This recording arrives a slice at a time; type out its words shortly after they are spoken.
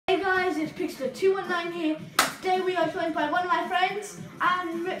it's Pixter219 here. Today we are joined by one of my friends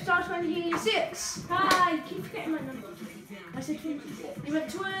and Ripstar26. Hi, keep forgetting my number. I said 26. You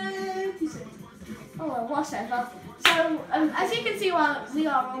went 26. Oh well, whatever. So, as you can see while we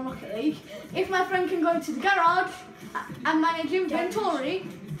are on Rocket League, if my friend can go to the garage and manage inventory,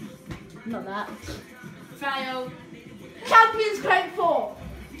 not that. Fail. Champions Crate 4.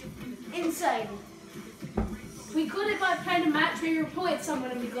 Insane. We got it by playing a match. We reported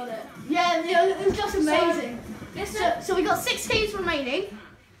someone and we got it. Yeah, it was just amazing. So we got 6 teams remaining.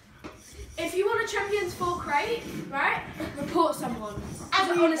 If you want a Champions 4 crate, right, report someone.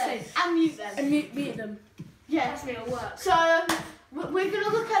 And mute them. And mute them. And mute them. Yeah. That's me, it'll work. So we're going to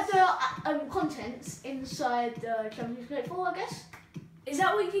look at the contents inside the Champions Crate 4, I guess. Is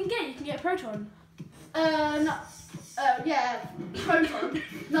that what you can get? You can get Proton. No. Yeah, Proton.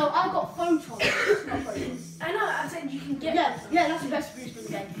 No, I got Photon. Not Proton. I know, I said you can get Yeah, that's the best boost in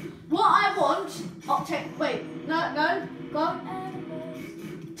the game. What I want, Octane, wait, no, go.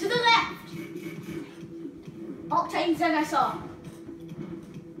 To the left. Octane ZSR.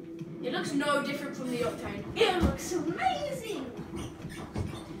 It looks no different from the Octane. It looks amazing.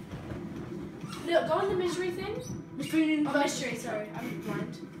 Look, go on the mystery thing. Mystery, Sorry, I'm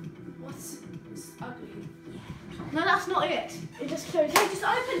blind. What's this ugly? No, that's not it. It just shows. Hey, just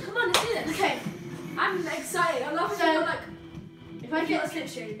open. Come on, let's do this. Okay. I'm excited. I love So, it. Like, If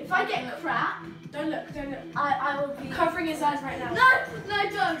I get crap, don't look. I will be Covering his eyes right now. No,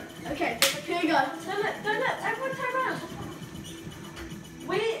 don't. Okay, here we go. Don't look. Everyone turn around.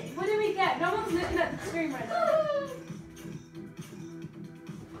 What do we get? No one's looking at the screen right now.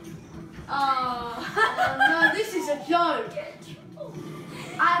 Oh no, this is a joke.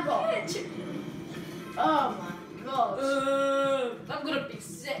 I got. Oh my god. I'm gonna be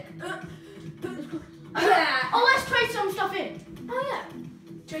sick. Oh, let's trade some stuff in. Oh yeah.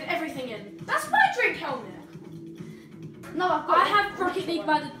 Trade everything in. That's my drink helmet. No, I've got I have Rocket League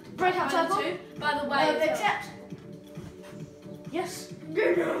by the Breakout by the Circle. two. By the way, Accept. Yes.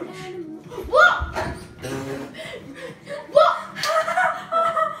 What? What?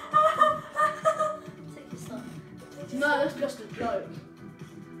 Take your stuff. No, that's just a joke.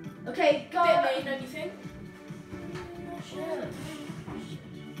 Okay, go. Bit mean, don't you think?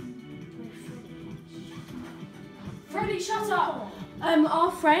 Freddie, shut up.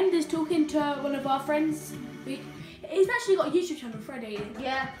 Our friend is talking to one of our friends. He's actually got a YouTube channel, Freddie.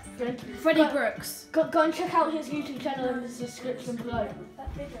 Yeah, Freddie Brooks. Go and check out his YouTube channel in the description below.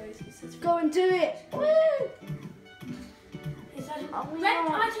 That video is Go and do it. Woo! Red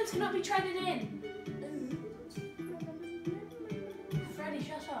items cannot be traded in. Freddie,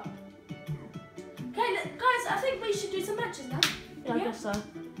 shut up. Okay, guys, I think we should do some matches now. Yeah, I guess so.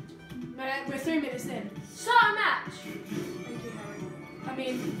 We're 3 minutes in. Start a match. Thank you, Harry. I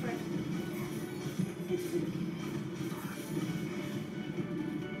mean, Fred.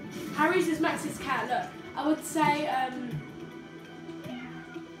 Harry's is Max's cat. Look, I would say,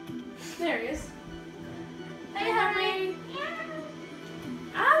 there he is. Hey, Harry.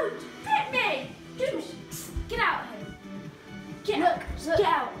 Out! Hit me! Dude, get out of here. Get out. Get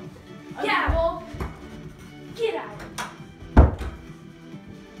out. Get out. Get out.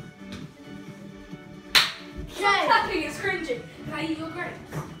 Stop clapping, it's cringing. Can I eat your grapes?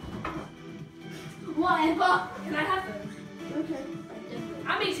 Whatever. Can I have them? Okay.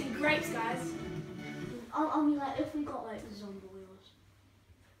 I'm eating grapes, guys. I mean, like, if we got, like, zombie wheels.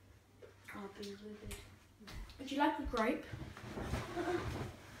 I'll be livid. Would you like a grape?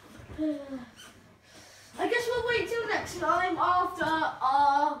 I guess we'll wait till next time after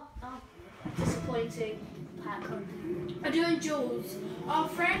our disappointing pack opening. I'm doing Jules. Our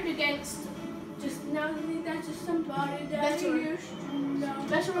friend against just now that's just somebody that Veteran. you used to know.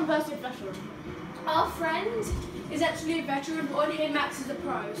 Veteran versus veteran. Our friend is actually a veteran, but on here Max is a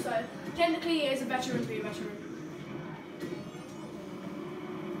pro, so technically he is a veteran to be a veteran.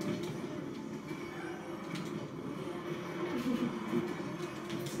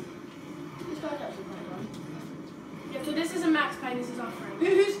 This guy's actually quite fun. Yeah, so this isn't Max Payne, this is our friend.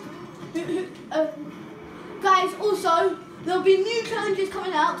 Guys, also, there'll be new challenges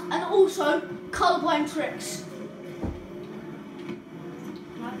coming out and also colorblind tricks.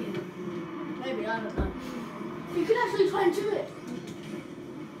 Maybe, I don't know. You could actually try and do it.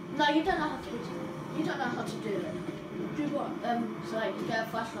 No, you don't know how to do it. You don't know how to do it. Do what? So like you get a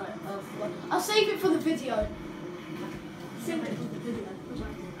flashlight I'll save it for the video. Save it for the video.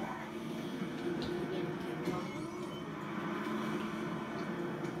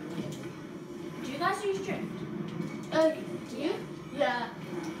 Do you guys use drift? Do you? Yeah.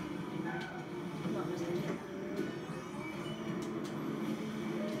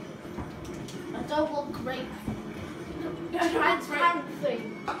 I don't want grape. Transparent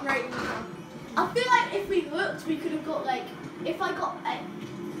thing. Great. I feel like if we looked, we could have got like, if I got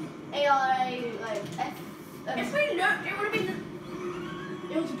ARA, like F. If we looked, it would have been.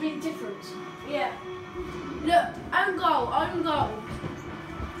 It would have been different. Yeah. Look, own goal.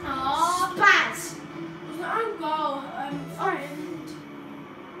 Oh, Spaz! It was an own goal, friend.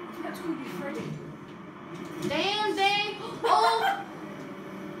 That's called you Freddy. Damn, dang. Oh!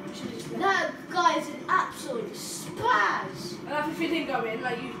 That guy's an absolute spaz. And if he didn't go in,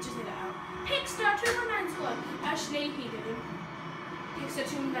 like you just did it out. Hickster 219 squad. Actually, he didn't. Hickster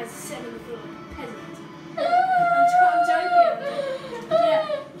 219 is sitting on the floor. Peasant. I'm joking.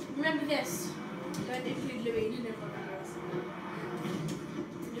 Yeah. Remember this. Don't include Louis in everyone else.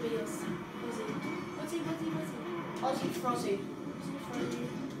 Louis is. What's he? Ozzy Frozzy.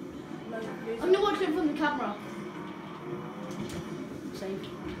 No, I'm gonna watch it from the camera. Saved.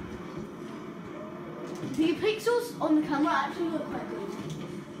 The pixels on the camera actually look quite good.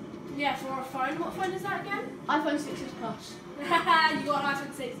 Yeah, for a phone. What phone is that again? iPhone 6s Plus. You got an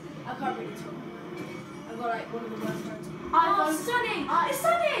iPhone 6. I can't really talk. I've got like one of the worst phones. iPhone. Sunny! It's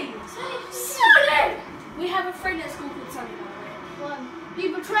Sunny! Sunny! We have a friend at school called Sunny, by the way. You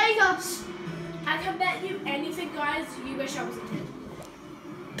betrayed us. I can bet you anything, guys, you wish I was a kid.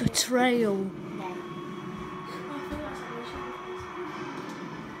 Betrayal.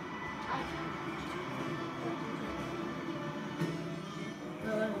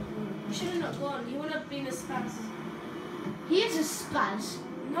 You should have not gone. You would have been a spaz. He is a spaz.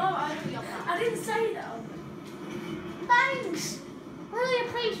 No, I didn't say that. Thanks. Really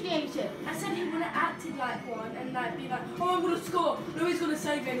appreciate it. I said he would have acted like one and like be like, oh, I'm gonna score. Louis gonna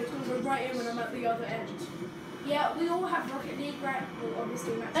save it and it's gonna go right in when I'm at the other end. Yeah, we all have Rocket League, right? Well,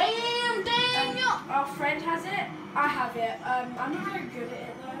 obviously, Max. Damn. Our friend has it. I have it. I'm not very good at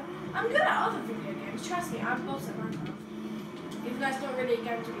it though. I'm good at other video games. Trust me, I'm boss at Minecraft. Even though it's not really a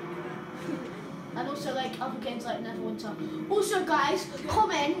game to be good at. And also like other games like Neverwinter. Also guys,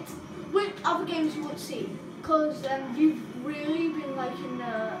 comment which other games you want to see. Because you've really been liking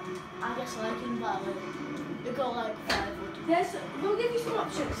I guess liking Valorant. You've got like 5. We'll give you some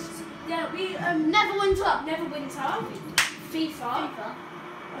options. Yeah, we Neverwinter. FIFA. FIFA.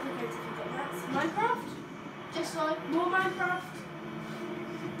 Other games if you got that. Minecraft. Just like More Minecraft.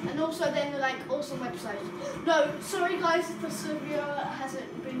 and also then like also websites. No, sorry guys if the server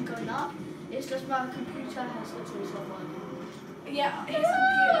hasn't been going up. It's just my computer has literally stopped working. Yeah, his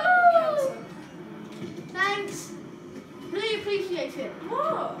computer got cancer. Thanks. Really appreciate it.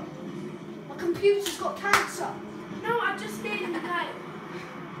 What? My computer's got cancer. No, I just mean like. I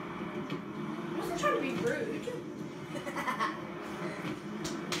wasn't trying to be rude.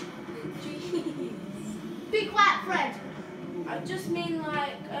 Jeez. Be quiet, Fred. I just mean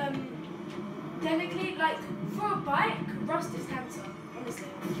like technically like for a bike, rust is cancer, honestly.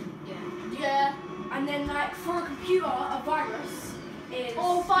 Yeah. And then like for a computer, a virus is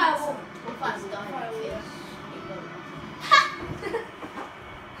Or firewall. Or Firewall. firewall.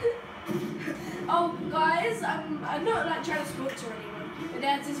 Oh guys, I'm not like trying to sponsor anyone, but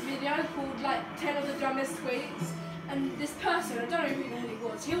there's this video called like 10 of the dumbest tweets, and this person, I don't know who the hell he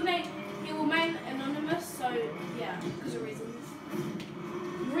was, he will remain anonymous, so yeah, because of reasons.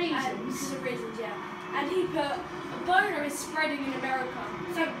 Because of reasons, yeah. And he put, Ebola is spreading in America.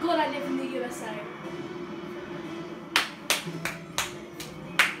 Thank God I live in the USA.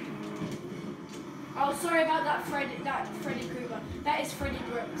 Oh, sorry about that Freddy Krueger. That is Freddy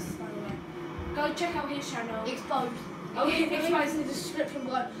Brooks, by the way. Go check out his channel. Exposed. Oh, Okay, yeah, exposed in the description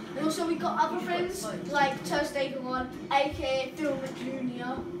below. And also we got other friends like Thursday One, aka Phil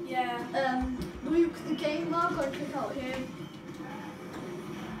Jr. Yeah. Luke the Gamer, go check out him.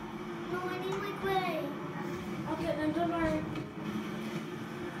 No, I need my gray. I'll get them, don't worry.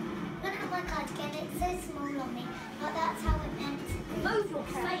 Look at my cardigan, it's so small on me, but that's how it meant to be. Move your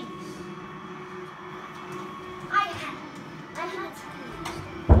face. I had to.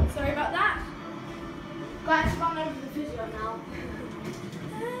 Sorry about that. Guys, run over the video now.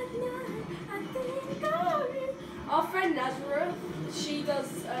 Our friend Nazareth, she does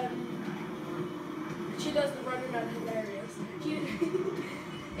the running around hilarious. She,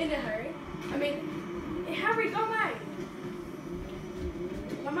 in a hurry. I mean, Harry, go away.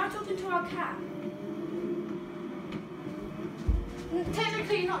 Am I talking to our cat?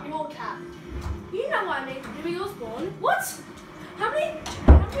 Technically not your cat. You know what I mean, Louis Osborne. What? How many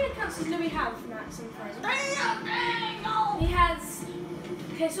accounts does Louis have, Max and Fraser? He has.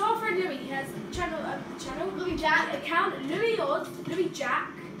 Okay, so our friend Louis, he has channel Louis Jack. account Louis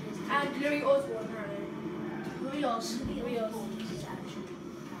Jack, and Louis Osborne apparently. Louis Oz.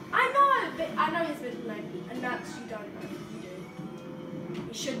 I know, but I know his middle name, and Max, you don't know. You do.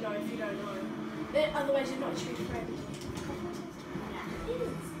 You should know if you don't know. Otherwise, you're not a true friend.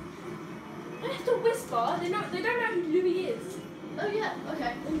 They have to whisper. They don't know who Louis is. Oh yeah.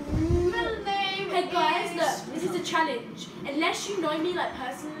 Okay. Middle name. Hey guys, is... look. This is a challenge. Unless you know me like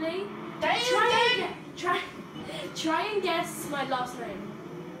personally, try and guess my last name.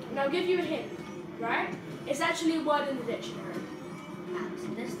 And I'll give you a hint. Right? It's actually a word in the dictionary.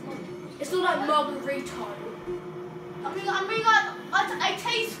 It's not like margarito. I mean, like, I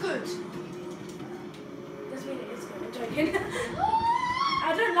taste good. Doesn't mean it is good. I'm joking.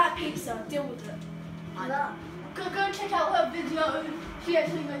 I don't like pizza. Deal with it. I know. Go check out her video. She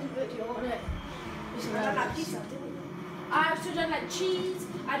actually made a video on it. I don't like pizza. Deal with it. I also don't like cheese.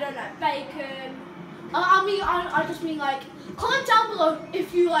 I don't like bacon. I just mean like, comment down below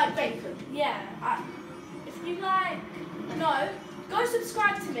if you like bacon. Yeah. If you like, no, go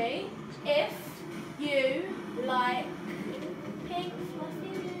subscribe to me if you like pink fluffy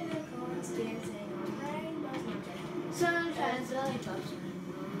unicorns dancing on rainbows. Sunshine, lollipops.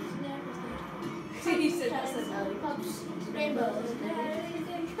 You said that. Lollipops, rainbows, and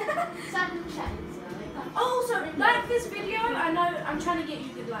everything. Sunshine, lollipops. Oh, so like this video. I know I'm trying to get you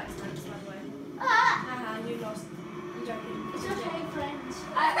good likes, by the way. Ah! You lost. I'm joking. It's okay, friends.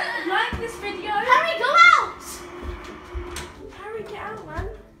 Like this video. Harry, go out! Harry, get out, man.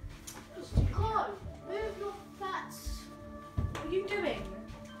 God, move your fats. What are you doing?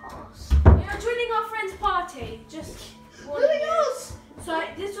 Ass. You're joining our friend's party. Just. Look at yours! So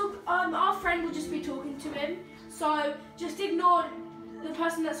this will, our friend will just be talking to him. So just ignore the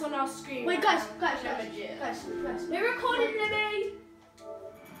person that's on our screen. Wait, right guys. We're recording, Libby.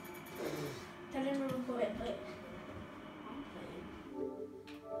 Tell him we're recording. Wait.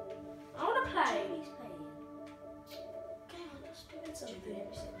 I want to play. Okay, I'm just doing something.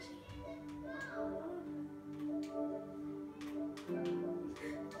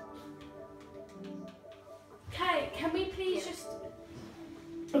 Okay, can we please just?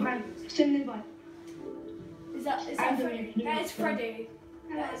 Okay, send me by. Is that Freddie? That is Freddie.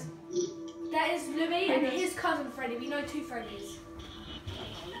 That is Louis and his cousin Freddie. We know two Freddies.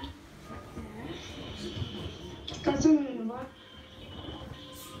 That's send me by.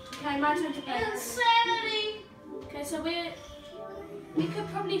 Okay, my turn to play. Insanity! Okay, so we could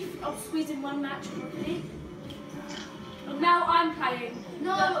probably squeeze in one match probably. Now I'm playing.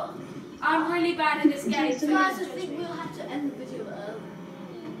 No, I'm really bad at this game. guys, I think we'll have to end the video early.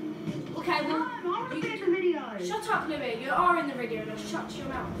 Okay, well, I want to finish the video. shut up, Louis. You are in the video. Now shut your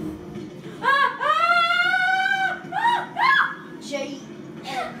mouth.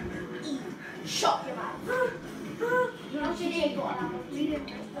 J-N-E. Shut your mouth.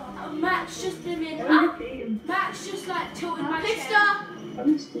 Max just been in. Max just like tilted my chair. Pixar!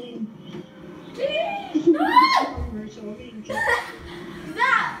 I'm Steve.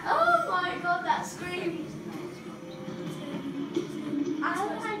 That! Oh my god, that scream!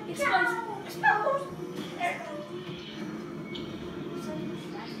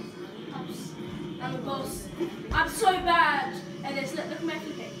 I'm a boss. I'm so bad. And it's look at my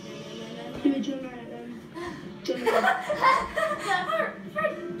feet. Do a John Ryan then. John Ryan.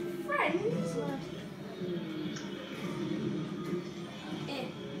 Friends.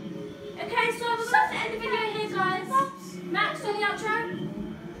 Okay, so we're about to end the video here, guys. Max, on the outro.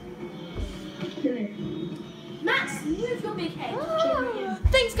 Max, move your big head.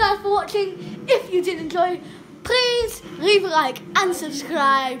 Thanks guys for watching. If you did enjoy, please leave a like and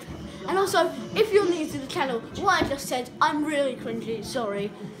subscribe. And also, if you're new to the channel, what I just said, I'm really cringy,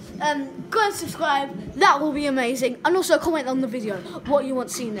 sorry. Go and subscribe, that will be amazing. And also comment on the video what you want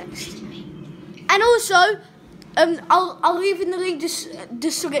to see next. And also, I'll leave in the link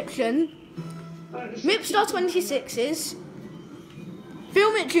description Mipstar 26's,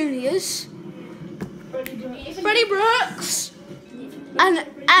 Film It Juniors, Freddie Brooks,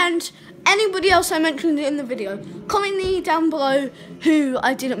 and anybody else I mentioned in the video. Comment me down below who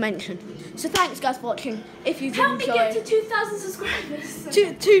I didn't mention. So thanks guys for watching. If you did Help me enjoy, get to 2,000 subscribers.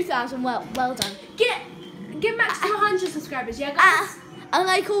 2,000. Well done. Get Max to 100 subscribers, yeah, guys. And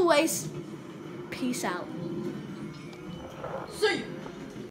like always, peace out. See you.